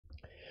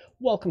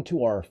Welcome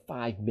to our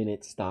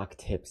 5-minute stock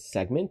tips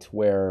segment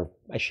where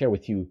I share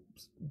with you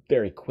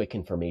very quick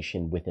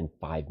information within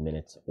 5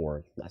 minutes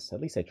or less.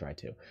 At least I try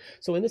to.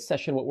 So in this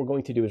session, what we're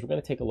going to do is we're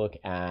going to take a look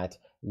at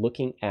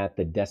looking at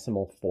the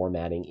decimal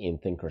formatting in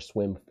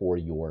ThinkorSwim for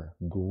your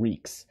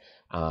Greeks.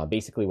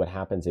 Basically what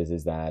happens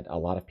is that a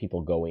lot of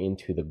people go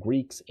into the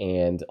Greeks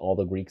and all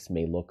the Greeks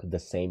may look the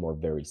same or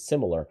very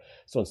similar.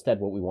 So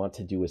instead what we want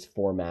to do is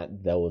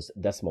format those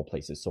decimal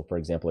places. So for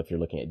example, if you're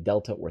looking at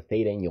delta or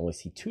theta and you only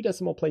see 2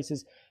 decimal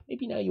places,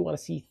 maybe now you want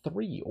to see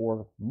 3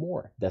 or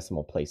more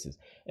decimal places.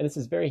 And this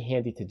is very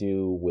handy to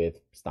do with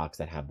stocks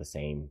that have the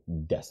same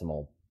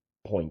decimal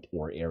point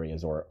or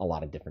areas or a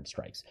lot of different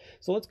strikes.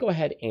 So let's go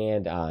ahead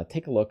and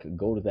take a look,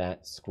 go to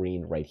that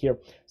screen right here.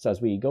 So as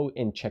we go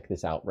and check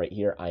this out right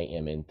here, I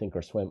am in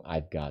ThinkorSwim.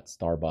 I've got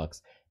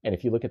Starbucks. And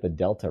if you look at the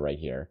delta right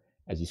here,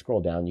 as you scroll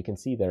down, you can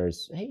see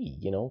there's, hey,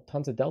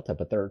 tons of delta,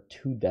 but there are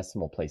 2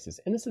 decimal places.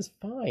 And this is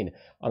fine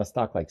on a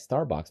stock like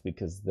Starbucks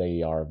because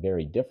they are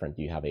very different.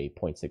 You have a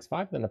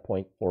 0.65, then a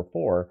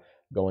 0.44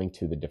 going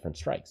to the different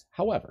strikes.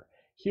 However,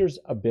 here's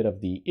a bit of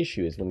the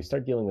issue is when we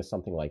start dealing with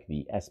something like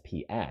the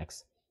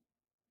SPX,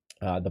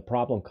 the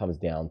problem comes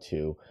down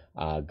to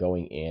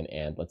going in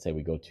and let's say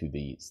we go to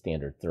the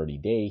standard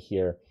 30-day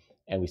here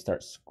and we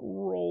start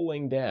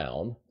scrolling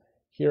down.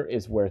 Here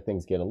is where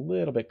things get a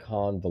little bit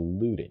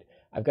convoluted.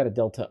 I've got a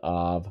delta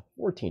of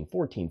 14,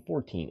 14,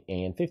 14,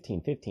 and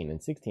 15, 15,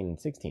 and 16, and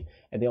 16,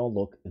 and they all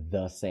look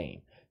the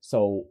same.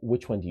 So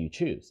which one do you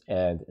choose?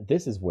 And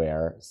this is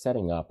where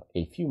setting up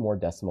a few more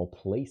decimal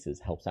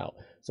places helps out.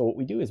 So what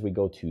we do is we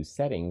go to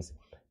settings,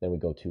 then we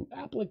go to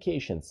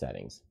application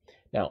settings.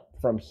 Now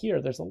from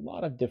here, there's a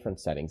lot of different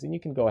settings and you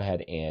can go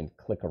ahead and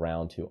click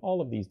around to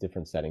all of these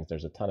different settings.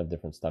 There's a ton of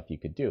different stuff you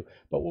could do,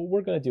 but what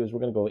we're going to do is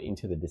we're going to go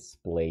into the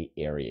display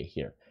area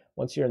here.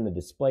 Once you're in the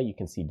display, you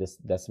can see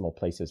decimal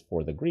places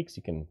for the Greeks.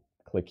 You can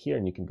click here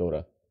and you can go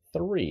to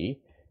 3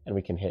 and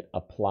we can hit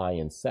apply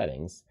in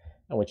settings.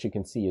 And what you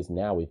can see is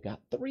now we've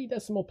got 3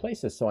 decimal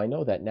places. So I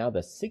know that now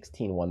the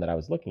 16 one that I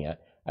was looking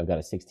at, I've got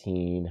a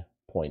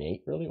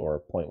 16.8 really,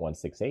 or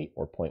 0.168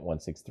 or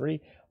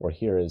 0.163, or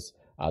here is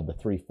the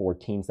 3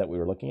 14s that we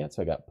were looking at.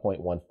 So I got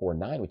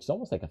 0.149, which is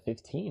almost like a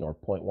 15, or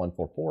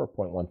 0.144 or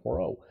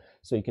 0.140.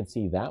 So you can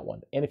see that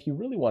one. And if you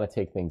really want to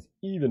take things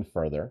even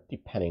further,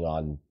 depending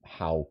on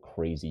how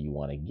crazy you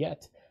want to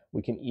get,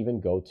 we can even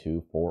go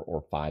to 4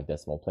 or 5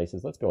 decimal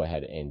places. Let's go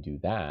ahead and do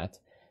that.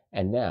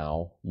 And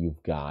now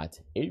you've got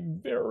a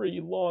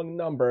very long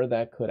number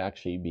that could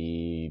actually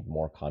be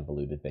more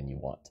convoluted than you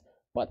want.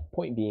 But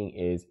point being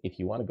is, if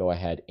you want to go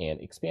ahead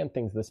and expand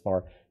things this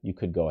far, you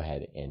could go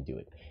ahead and do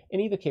it. In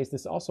either case,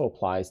 this also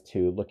applies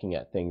to looking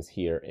at things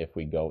here. If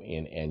we go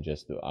in and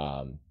just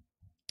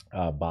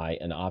buy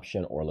an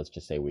option, or let's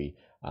just say we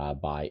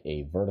buy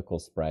a vertical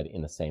spread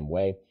in the same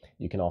way,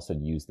 you can also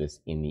use this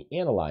in the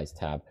Analyze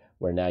tab,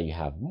 where now you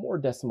have more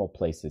decimal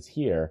places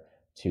here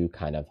to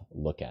kind of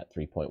look at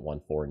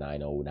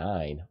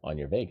 3.14909 on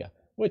your Vega,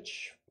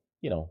 which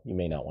you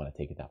may not want to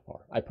take it that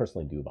far. I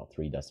personally do about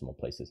 3 decimal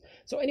places.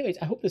 So anyways,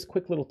 I hope this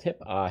quick little tip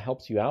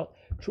helps you out.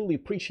 Truly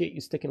appreciate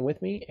you sticking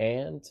with me.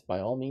 And by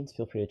all means,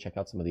 feel free to check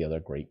out some of the other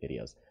great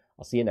videos.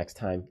 I'll see you next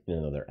time in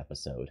another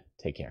episode.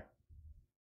 Take care.